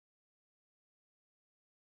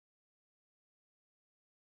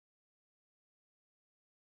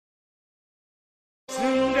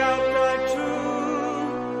Send out thy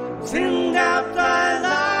truth, send out thy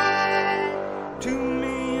light, to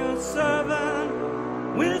me your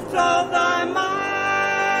servant, with all thy might,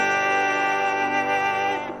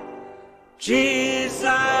 Jesus.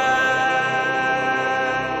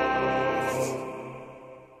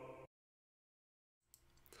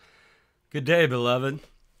 Good day, beloved.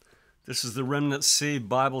 This is the Remnant Seed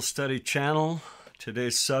Bible Study channel.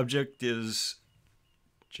 Today's subject is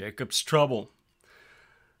Jacob's trouble.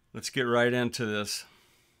 Let's get right into this.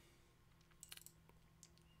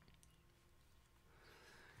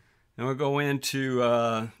 And we'll go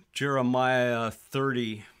into Jeremiah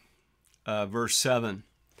 30, verse 7.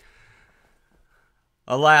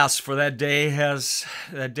 Alas, for that day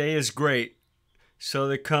is great, so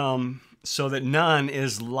that none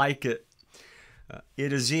is like it.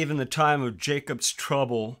 It is even the time of Jacob's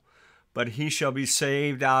trouble, but he shall be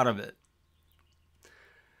saved out of it.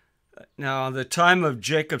 Now, the time of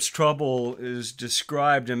Jacob's trouble is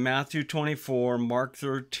described in Matthew 24, Mark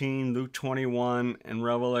 13, Luke 21, and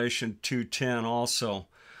Revelation 2:10 also.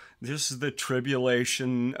 This is the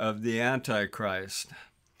tribulation of the Antichrist.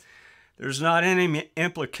 There's not any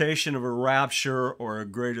implication of a rapture or a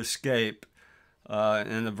great escape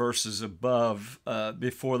in the verses above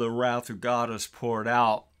before the wrath of God is poured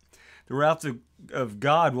out. The wrath of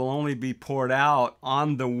God will only be poured out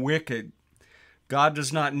on the wicked. God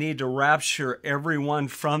does not need to rapture everyone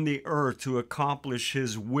from the earth to accomplish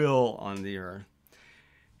his will on the earth.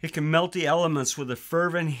 He can melt the elements with a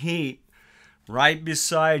fervent heat right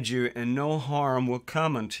beside you, and no harm will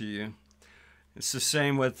come unto you. It's the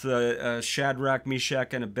same with Shadrach,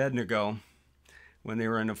 Meshach, and Abednego when they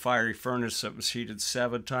were in a fiery furnace that was heated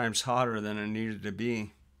 7 times hotter than it needed to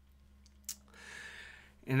be.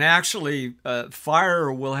 And actually,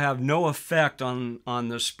 fire will have no effect on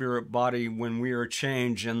the spirit body when we are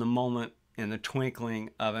changed in the moment, in the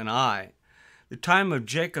twinkling of an eye. The time of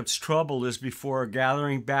Jacob's trouble is before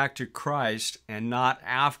gathering back to Christ and not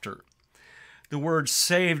after. The word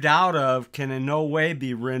saved out of can in no way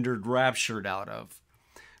be rendered raptured out of.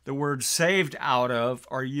 The words saved out of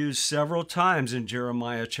are used several times in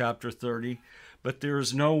Jeremiah chapter 30, but there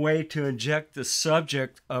is no way to inject the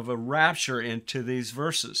subject of a rapture into these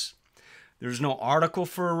verses. There's no article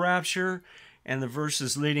for a rapture, and the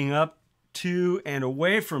verses leading up to and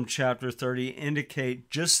away from chapter 30 indicate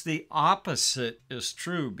just the opposite is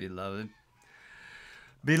true, beloved.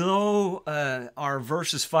 Below are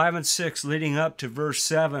verses 5 and 6 leading up to verse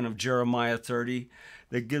 7 of Jeremiah 30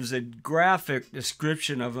 that gives a graphic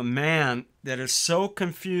description of a man that is so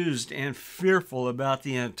confused and fearful about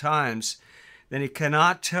the end times that he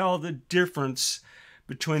cannot tell the difference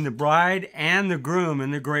between the bride and the groom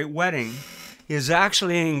in the great wedding. He is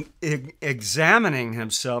actually examining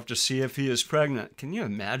himself to see if he is pregnant. Can you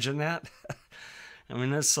imagine that? I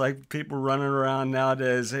mean, it's like people running around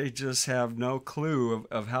nowadays. They just have no clue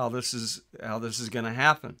of how this is going to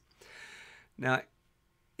happen. Now,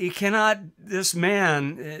 this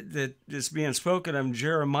man that is being spoken of in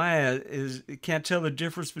Jeremiah can't tell the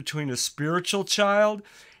difference between a spiritual child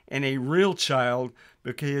and a real child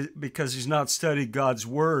because he's not studied God's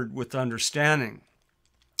word with understanding.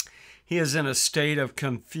 He is in a state of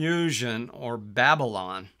confusion or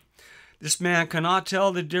Babylon. This man cannot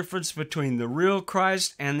tell the difference between the real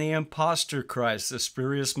Christ and the impostor Christ, the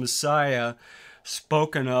spurious Messiah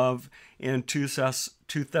spoken of in 2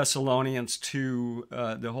 Thessalonians 2,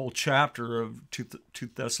 the whole chapter of 2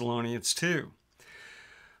 Thessalonians 2.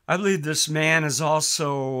 I believe this man is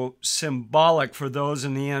also symbolic for those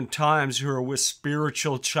in the end times who are with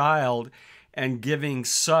spiritual child and giving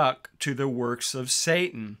suck to the works of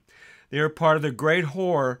Satan. They are part of the great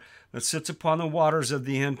whore that sits upon the waters of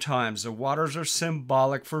the end times. The waters are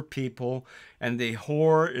symbolic for people, and the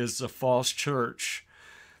whore is the false church.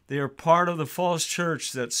 They are part of the false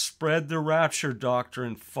church that spread the rapture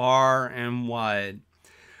doctrine far and wide.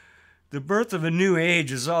 The birth of a new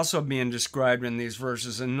age is also being described in these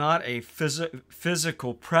verses, and not a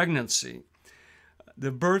physical pregnancy.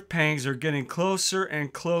 The birth pangs are getting closer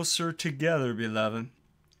and closer together, beloved.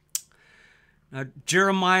 Now,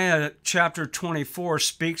 Jeremiah chapter 24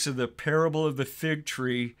 speaks of the parable of the fig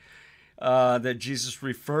tree that Jesus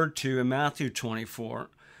referred to in Matthew 24.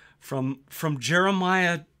 From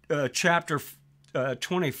Jeremiah chapter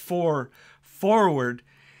 24 forward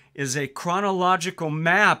is a chronological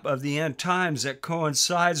map of the end times that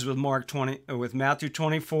coincides with Matthew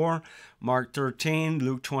 24, Mark 13,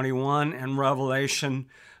 Luke 21, and Revelation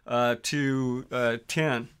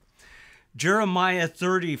 2:10. Jeremiah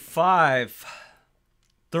 30,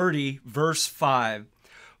 verse 5.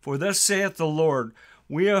 For thus saith the Lord,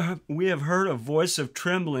 We have heard a voice of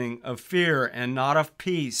trembling, of fear, and not of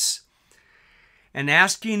peace. And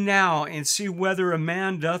ask ye now, and see whether a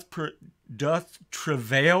man doth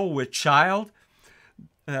travail with child?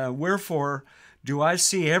 Wherefore do I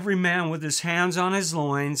see every man with his hands on his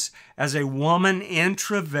loins, as a woman in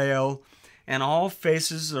travail, and all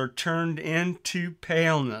faces are turned into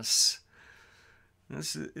paleness.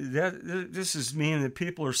 This is meaning that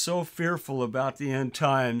people are so fearful about the end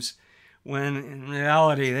times, when in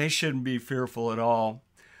reality they shouldn't be fearful at all.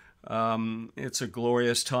 It's a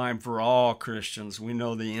glorious time for all Christians. We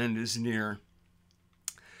know the end is near.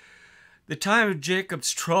 The time of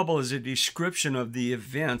Jacob's trouble is a description of the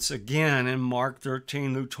events, again, in Mark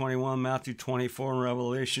 13, Luke 21, Matthew 24, and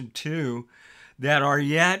Revelation 2, that are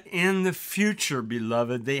yet in the future,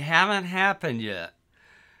 beloved. They haven't happened yet.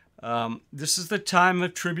 This is the time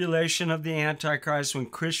of tribulation of the Antichrist, when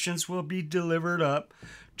Christians will be delivered up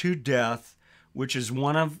to death, which is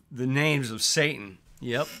one of the names of Satan.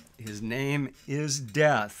 Yep, his name is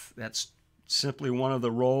death. That's simply one of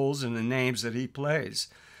the roles and the names that he plays.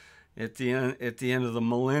 At the end of the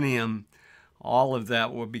millennium, all of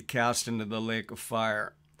that will be cast into the lake of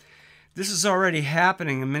fire. This is already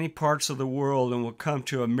happening in many parts of the world and will come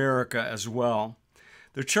to America as well.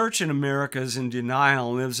 The church in America is in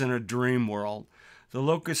denial and lives in a dream world. The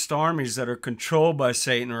locust armies that are controlled by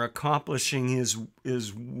Satan are accomplishing his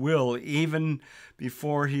will even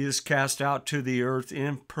before he is cast out to the earth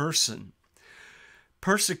in person.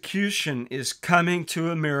 Persecution is coming to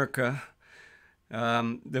America.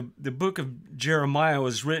 The book of Jeremiah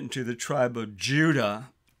was written to the tribe of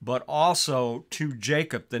Judah, but also to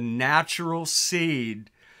Jacob, the natural seed,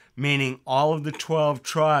 meaning all of the 12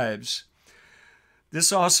 tribes.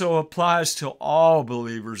 This also applies to all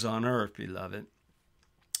believers on earth, beloved.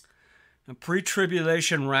 Now,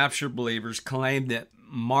 pre-tribulation rapture believers claim that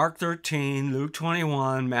Mark 13, Luke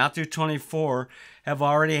 21, Matthew 24 have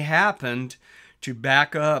already happened to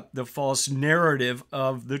back up the false narrative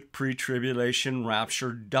of the pre-tribulation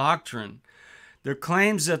rapture doctrine. Their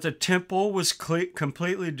claims that the temple was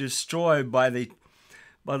completely destroyed by the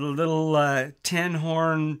little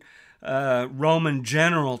tin-horn Roman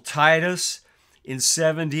general Titus in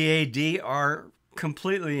 70 A.D. are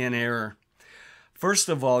completely in error. First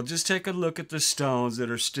of all, just take a look at the stones that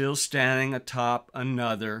are still standing atop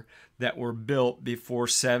another that were built before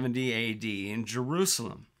 70 A.D. in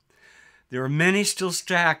Jerusalem. There are many still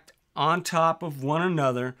stacked on top of one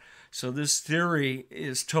another, so this theory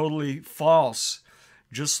is totally false.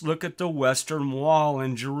 Just look at the Western Wall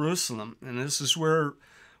in Jerusalem, and this is where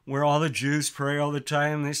all the Jews pray all the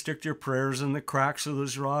time. They stick their prayers in the cracks of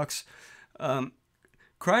those rocks.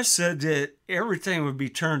 Christ said that everything would be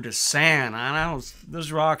turned to sand.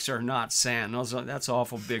 Those rocks are not sand. That's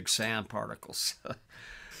awful big sand particles.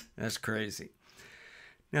 That's crazy.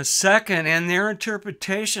 Now, second, in their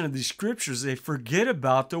interpretation of these scriptures, they forget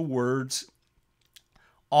about the words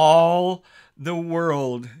all the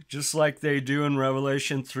world, just like they do in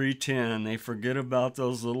Revelation 3:10. They forget about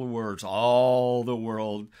those little words. All the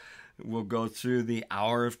world will go through the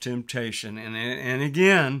hour of temptation. And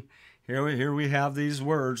again, here we have these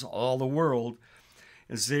words, all the world,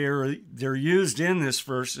 as they're used in this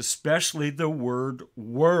verse, especially the word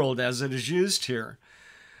world as it is used here.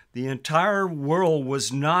 The entire world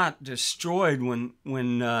was not destroyed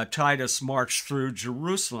when Titus marched through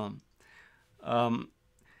Jerusalem.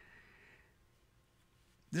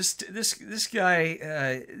 This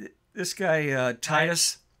guy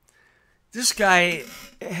Titus, this guy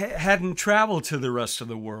hadn't traveled to the rest of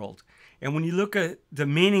the world. And when you look at the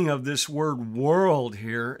meaning of this word world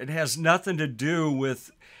here, it has nothing to do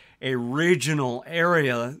with a regional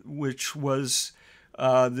area, which was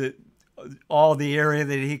all the area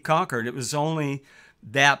that he conquered. It was only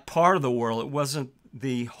that part of the world. It wasn't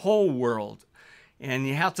the whole world. And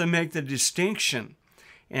you have to make the distinction.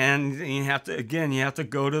 And you have to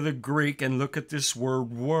go to the Greek and look at this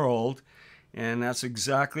word world. And that's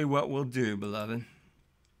exactly what we'll do, beloved.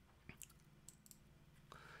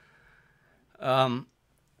 Now,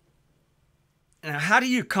 how do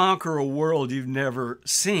you conquer a world you've never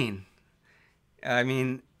seen? I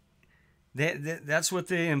mean, that's what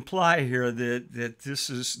they imply here, that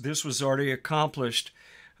this was already accomplished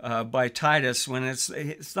by Titus when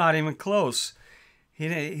it's not even close.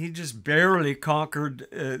 He just barely conquered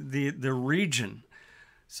the region.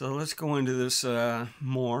 So let's go into this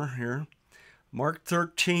more here. Mark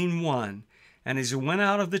 13:1. And as he went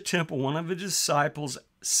out of the temple, one of his disciples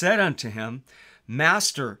said unto him,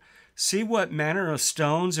 Master, see what manner of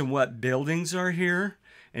stones and what buildings are here?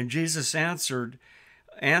 And Jesus answering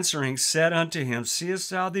said unto him,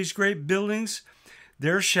 Seest thou these great buildings?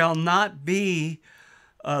 There shall not be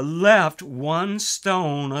left one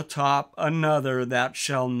stone atop another that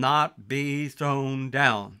shall not be thrown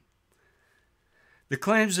down. The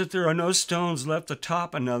claims that there are no stones left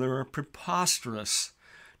atop another are preposterous.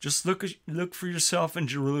 Just look for yourself in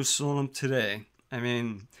Jerusalem today. I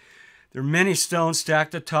mean, there are many stones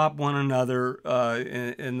stacked atop one another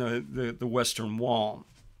in the Western Wall.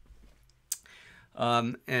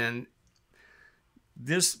 And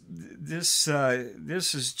this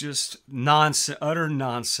is just nonsense, utter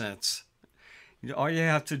nonsense. All you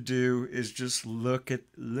have to do is just look at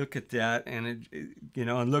that, and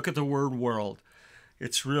and look at the word world.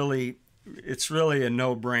 It's really a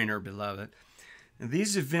no-brainer, beloved. And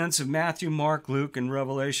these events of Matthew, Mark, Luke, and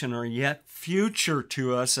Revelation are yet future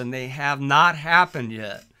to us, and they have not happened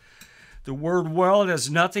yet. The word world has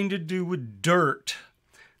nothing to do with dirt.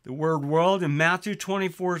 The word world in Matthew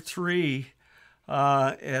 24:3,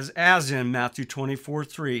 as in Matthew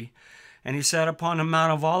 24:3, and he sat upon the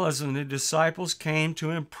Mount of Olives, and the disciples came to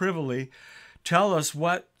him privily, tell us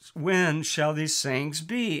when shall these things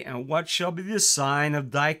be, and what shall be the sign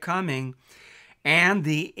of thy coming and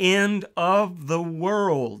the end of the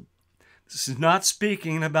world? This is not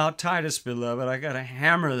speaking about Titus, beloved. I got to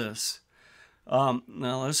hammer this.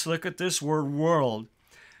 Now let's look at this word world.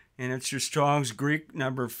 And it's your Strong's Greek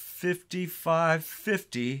number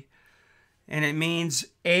 5550. And it means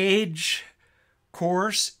age,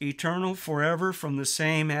 course, eternal, forever, from the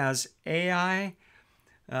same as Ai,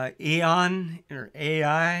 eon, or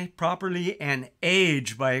Ai, properly, and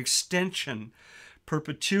age by extension,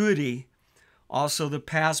 perpetuity, also the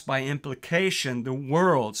past by implication, the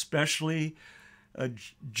world, especially a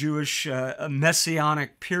Jewish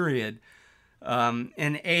messianic period.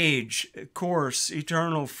 An age, course,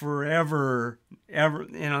 eternal, forever, ever.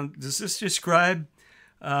 Does this describe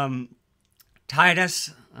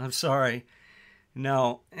Titus? I'm sorry.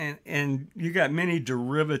 No, and you got many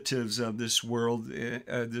derivatives of this world,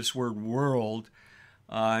 this word world,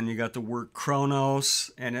 and you got the word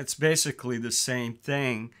chronos, and it's basically the same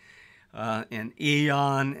thing. An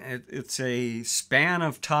eon, it's a span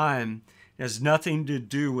of time. It has nothing to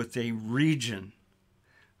do with a region.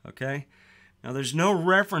 Okay. Now, there's no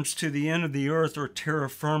reference to the end of the earth or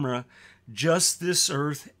terra firma, just this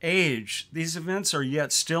earth age. These events are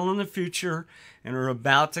yet still in the future and are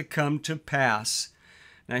about to come to pass.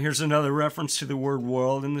 Now, here's another reference to the word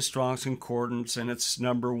world in the Strong's Concordance, and it's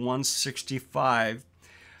number 165,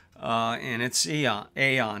 and it's eon,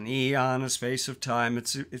 a space of time.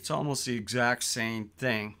 It's almost the exact same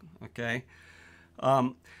thing, okay?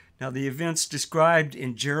 Now, the events described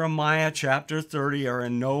in Jeremiah chapter 30 are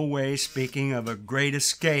in no way speaking of a great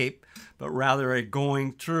escape, but rather a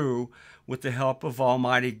going through with the help of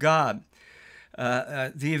Almighty God.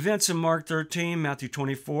 The events in Mark 13, Matthew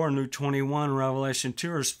 24, and Luke 21, and Revelation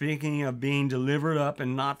 2 are speaking of being delivered up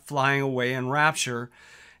and not flying away in rapture,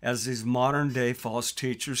 as these modern-day false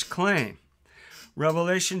teachers claim.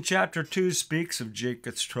 Revelation chapter 2 speaks of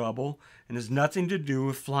Jacob's trouble and has nothing to do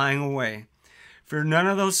with flying away. Fear none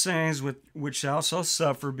of those things which thou shalt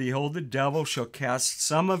suffer. Behold, the devil shall cast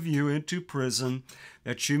some of you into prison,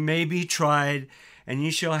 that you may be tried, and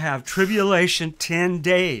ye shall have tribulation 10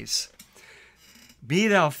 days. Be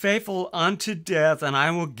thou faithful unto death, and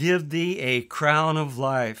I will give thee a crown of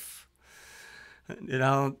life.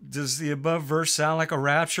 Does the above verse sound like a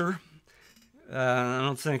rapture? I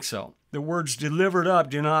don't think so. The words delivered up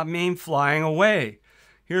do not mean flying away.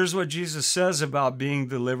 Here's what Jesus says about being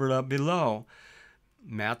delivered up below.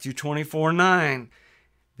 Matthew 24:9.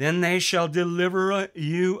 Then they shall deliver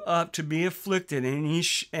you up to be afflicted,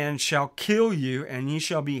 and shall kill you, and ye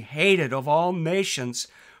shall be hated of all nations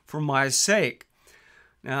for my sake.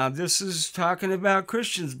 Now, this is talking about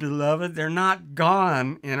Christians, beloved. They're not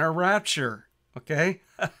gone in a rapture, okay?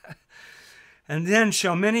 And then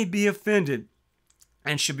shall many be offended,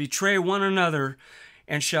 and shall betray one another,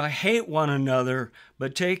 and shall hate one another.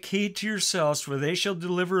 But take heed to yourselves, for they shall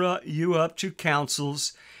deliver you up to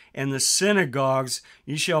councils, and the synagogues.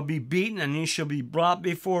 Ye shall be beaten, and ye shall be brought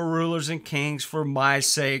before rulers and kings for my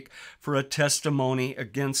sake, for a testimony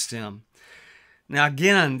against them. Now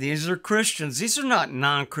again, these are Christians. These are not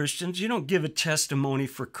non-Christians. You don't give a testimony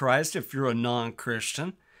for Christ if you're a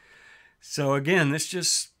non-Christian. So again, this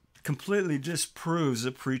just completely disproves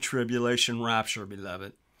a pre-tribulation rapture,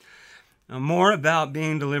 beloved. Now, more about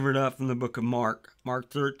being delivered up from the book of Mark. Mark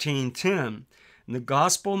 13:10. And the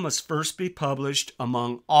gospel must first be published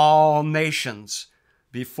among all nations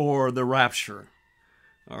before the rapture,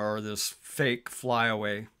 or this fake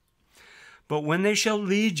flyaway. But when they shall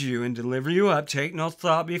lead you and deliver you up, take no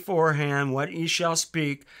thought beforehand what ye shall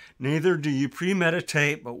speak, neither do you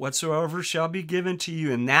premeditate, but whatsoever shall be given to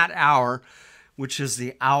you in that hour which is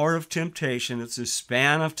the hour of temptation. It's a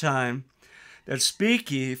span of time. That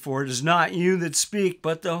speak ye, for it is not you that speak,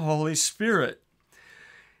 but the Holy Spirit.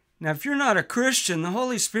 Now, if you're not a Christian, the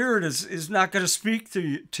Holy Spirit is not going to speak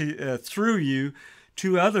through you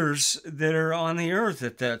to others that are on the earth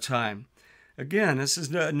at that time. Again, this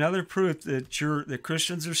is another proof that the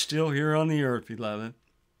Christians are still here on the earth, beloved.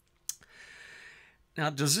 Now,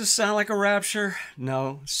 does this sound like a rapture?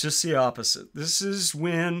 No, it's just the opposite. This is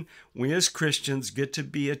when we as Christians get to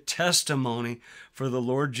be a testimony for the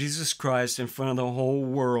Lord Jesus Christ in front of the whole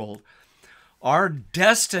world. Our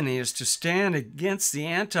destiny is to stand against the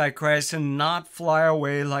Antichrist and not fly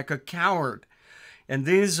away like a coward. And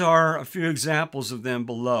these are a few examples of them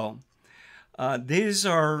below. These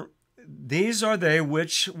are they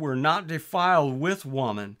which were not defiled with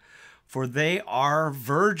woman, for they are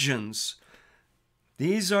virgins.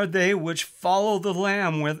 These are they which follow the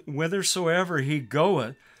Lamb whithersoever he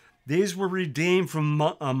goeth. These were redeemed from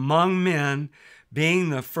among men, being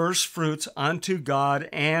the firstfruits unto God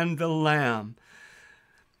and the Lamb.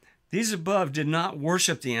 These above did not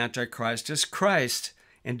worship the Antichrist as Christ,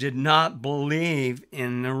 and did not believe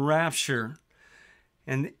in the rapture.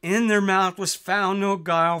 And in their mouth was found no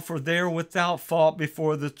guile, for they are without fault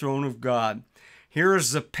before the throne of God. Here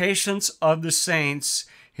is the patience of the saints.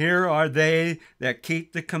 Here are they that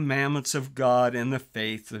keep the commandments of God and the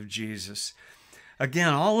faith of Jesus.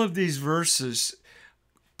 Again, all of these verses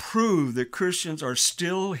prove that Christians are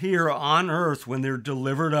still here on earth when they're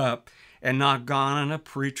delivered up and not gone in a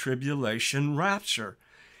pre-tribulation rapture.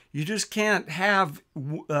 You just can't have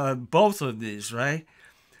both of these, right?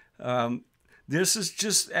 This is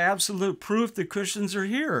just absolute proof that Christians are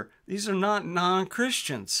here. These are not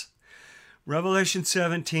non-Christians. Revelation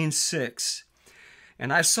 17:6.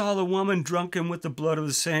 And I saw the woman drunken with the blood of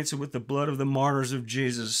the saints and with the blood of the martyrs of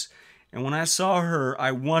Jesus. And when I saw her,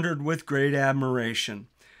 I wondered with great admiration.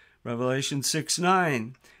 Revelation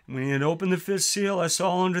 6:9. When he had opened the fifth seal, I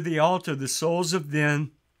saw under the altar the souls of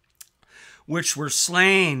them which were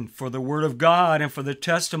slain for the word of God and for the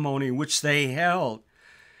testimony which they held.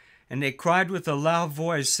 And they cried with a loud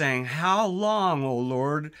voice, saying, How long, O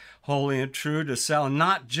Lord, holy and true, dost thou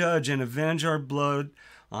not judge and avenge our blood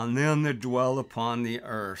on them that dwell upon the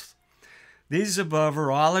earth? These above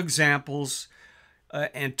are all examples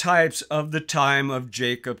and types of the time of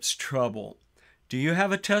Jacob's trouble. Do you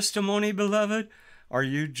have a testimony, beloved? Are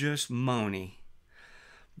you just moany?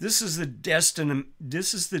 This is the destiny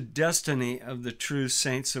of the true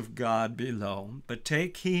saints of God below. But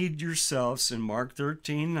take heed yourselves in Mark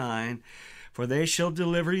 13:9, for they shall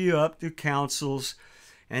deliver you up to councils,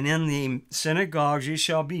 and in the synagogues ye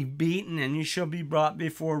shall be beaten, and ye shall be brought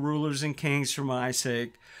before rulers and kings for my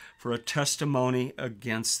sake, for a testimony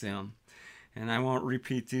against them. And I won't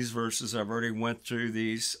repeat these verses. I've already went through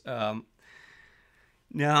these.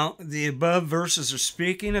 Now, the above verses are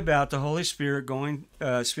speaking about the Holy Spirit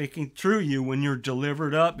speaking through you when you're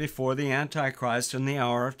delivered up before the Antichrist in the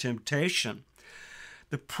hour of temptation.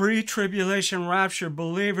 The pre-tribulation rapture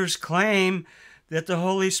believers claim that the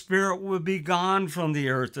Holy Spirit will be gone from the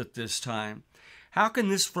earth at this time. How can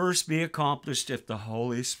this verse be accomplished if the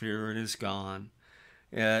Holy Spirit is gone?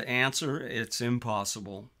 Answer, it's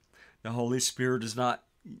impossible. The Holy Spirit is not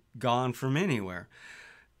gone from anywhere.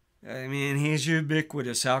 I mean, he's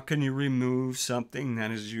ubiquitous. How can you remove something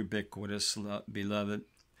that is ubiquitous, beloved?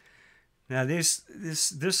 Now, this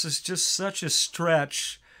is just such a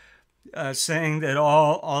stretch, saying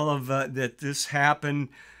that that this happened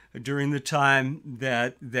during the time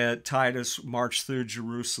that Titus marched through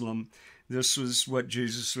Jerusalem. This was what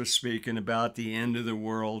Jesus was speaking about, the end of the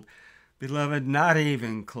world. Beloved, not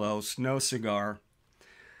even close. No cigar.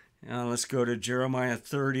 Now, let's go to Jeremiah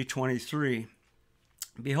 30:23.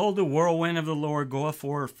 Behold, the whirlwind of the Lord goeth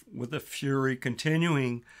forth with a fury,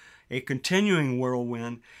 a continuing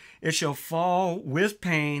whirlwind. It shall fall with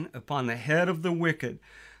pain upon the head of the wicked.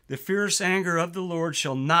 The fierce anger of the Lord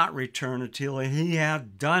shall not return until he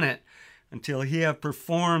have done it, until he have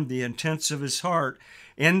performed the intents of his heart.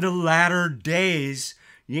 In the latter days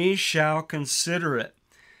ye shall consider it.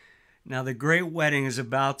 Now the great wedding is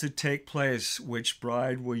about to take place. Which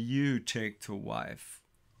bride will you take to wife?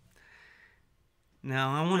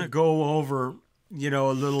 Now, I want to go over,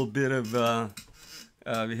 a little bit of the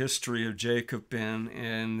history of Jacob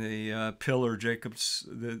and the pillar, Jacob's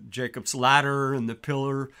ladder and the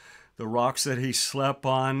pillar, the rocks that he slept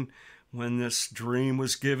on when this dream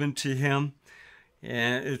was given to him.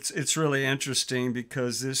 And it's really interesting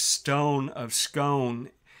because this stone of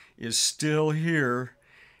Scone is still here,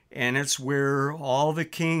 and it's where all the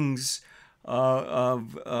kings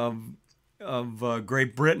of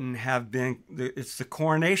Great Britain have been, it's the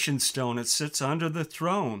coronation stone. It sits under the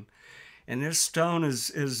throne. And this stone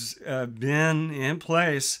has been in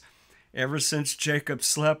place ever since Jacob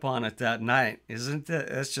slept on it that night. Isn't that?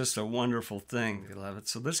 That's just a wonderful thing, beloved.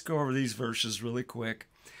 So let's go over these verses really quick.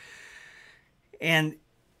 And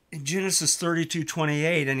in Genesis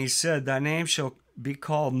 32:28, and he said, "Thy name shall be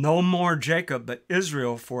called no more Jacob, but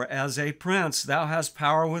Israel, for as a prince thou hast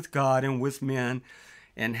power with God and with men,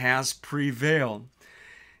 and hast prevailed."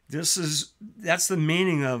 That's the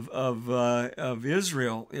meaning of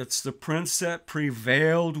Israel. It's the prince that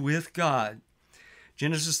prevailed with God.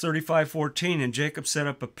 Genesis 35:14, and Jacob set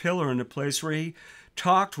up a pillar in the place where he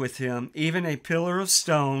talked with him, even a pillar of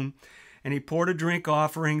stone, and he poured a drink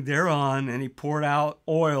offering thereon, and he poured out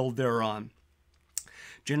oil thereon.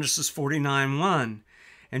 Genesis 49:1,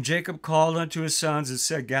 and Jacob called unto his sons and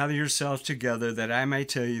said, "Gather yourselves together, that I may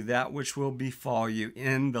tell you that which will befall you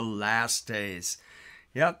in the last days."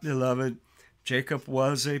 Yep, beloved, Jacob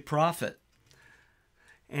was a prophet.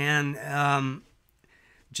 And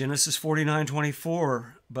Genesis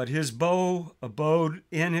 49:24, but his bow abode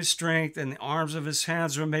in his strength, and the arms of his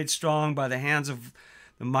hands were made strong by the hands of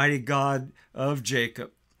the mighty God of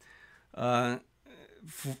Jacob.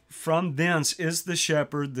 From thence is the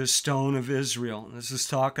shepherd, the stone of Israel. This is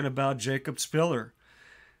talking about Jacob's pillar.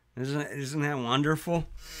 Isn't that wonderful?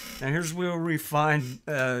 Now here's where we find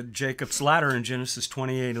Jacob's ladder in Genesis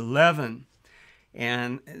 28:11,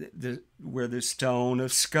 and where the stone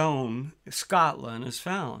of Scone, Scotland, is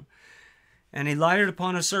found. And he lighted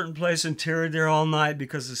upon a certain place and tarried there all night,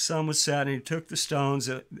 because the sun was set. And he took the stones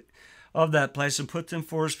of that place and put them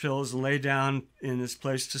for his pillows, and lay down in this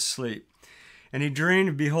place to sleep. And he dreamed,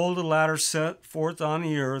 and behold, a ladder set forth on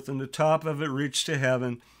the earth, and the top of it reached to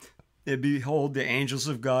heaven. And behold, the angels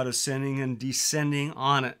of God ascending and descending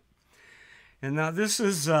on it. And now this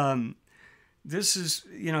is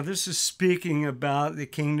speaking about the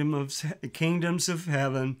kingdoms of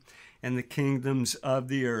heaven and the kingdoms of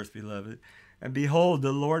the earth, beloved. And behold,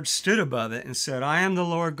 the Lord stood above it and said, "I am the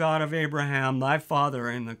Lord God of Abraham, thy father,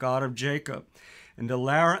 and the God of Jacob. And the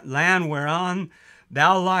land whereon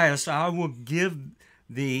thou liest, I will give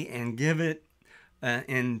thee, and give it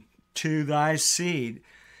into thy seed.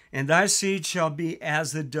 And thy seed shall be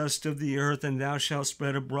as the dust of the earth, and thou shalt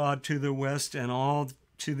spread abroad to the west, and all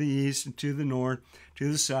to the east, and to the north,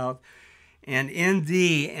 to the south. And in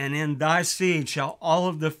thee and in thy seed shall all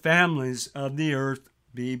of the families of the earth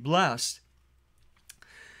be blessed."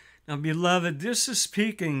 Now, beloved, this is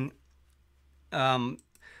speaking about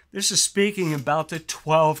the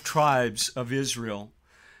 12 tribes of Israel,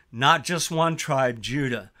 not just one tribe,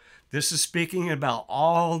 Judah. This is speaking about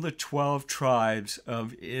all the 12 tribes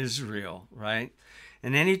of Israel, right?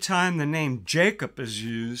 And anytime the name Jacob is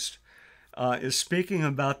used, is speaking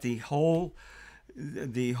about the whole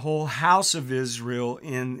house of Israel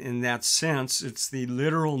in that sense. It's the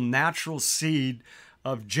literal natural seed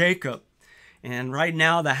of Jacob. And right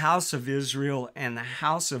now the house of Israel and the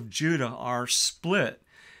house of Judah are split,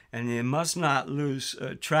 and you must not lose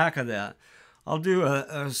track of that. I'll do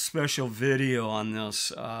a special video on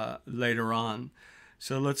this later on.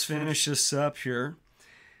 So let's finish this up here.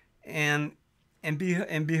 And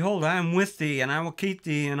behold, I am with thee, and I will keep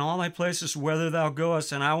thee in all thy places whither thou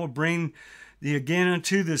goest, and I will bring thee again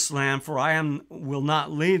unto this land, for will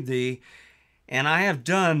not leave thee, and I have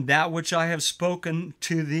done that which I have spoken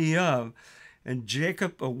to thee of. And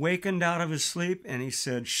Jacob awakened out of his sleep, and he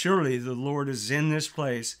said, "Surely the Lord is in this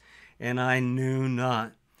place, and I knew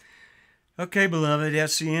not." Okay, beloved,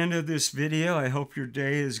 that's the end of this video. I hope your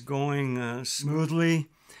day is going smoothly,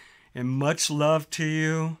 and much love to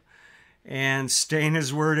you. And stay in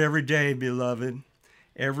his word every day, beloved.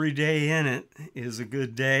 Every day in it is a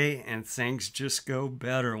good day, and things just go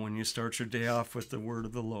better when you start your day off with the word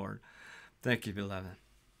of the Lord. Thank you, beloved.